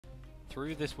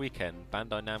Through this weekend,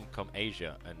 Bandai Namco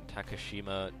Asia and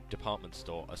Takashima Department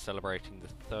Store are celebrating the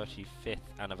 35th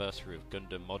anniversary of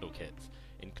Gundam model kits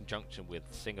in conjunction with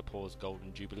Singapore's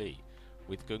Golden Jubilee,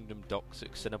 with Gundam docks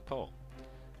at Singapore.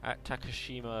 At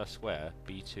Takashima Square,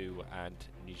 B2 and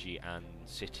Nijian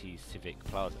City Civic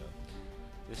Plaza.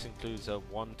 This includes a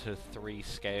 1:3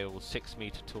 scale 6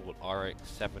 meter tall RX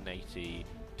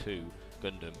 782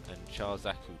 Gundam and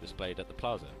Charzaku displayed at the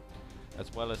plaza, as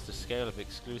well as the scale of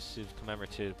exclusive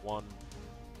commemorative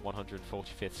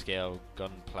 145th scale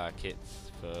Gunpla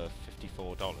kits for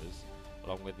 $54,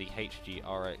 along with the HG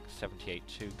RX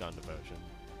 782 Gundam version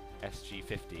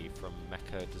SG50 from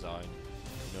Mecha Design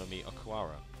Nomi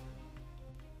Okuara.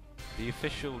 The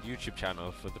official YouTube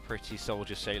channel for the Pretty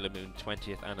Soldier Sailor Moon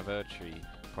 20th anniversary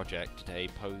project today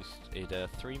posted a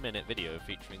 3-minute video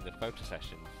featuring the photo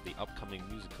session for the upcoming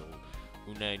musical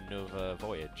Nouveau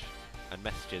Voyage and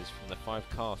messages from the 5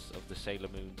 casts of the Sailor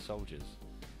Moon soldiers.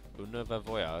 Nouveau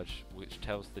Voyage, which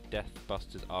tells the Death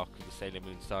Busters arc of the Sailor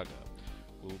Moon saga,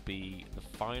 will be the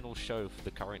final show for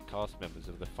the current cast members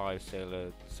of the 5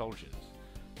 Sailor soldiers: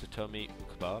 Tsutomi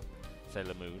Ukuba,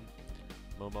 Sailor Moon;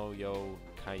 Momoyo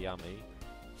Kayami,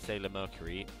 Sailor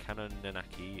Mercury; Kanon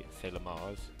Nanaki, Sailor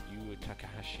Mars; Yu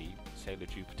Takahashi, Sailor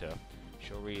Jupiter;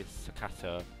 Shori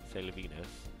Sakata, Sailor Venus.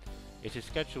 It is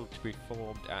scheduled to be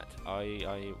performed at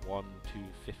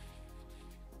II-125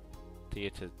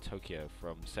 Theatre Tokyo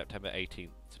from September 18th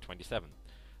to 27th,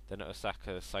 then at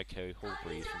Osaka Psycho Hall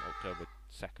Breeze from October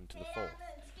 2nd to the 4th.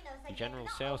 The general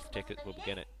sales for tickets will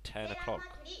begin at 10 o'clock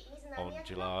on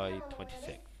July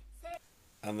 26th.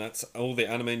 And that's all the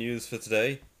anime news for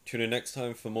today. Tune in next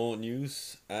time for more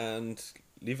news and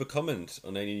leave a comment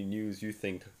on any news you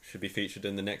think should be featured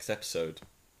in the next episode.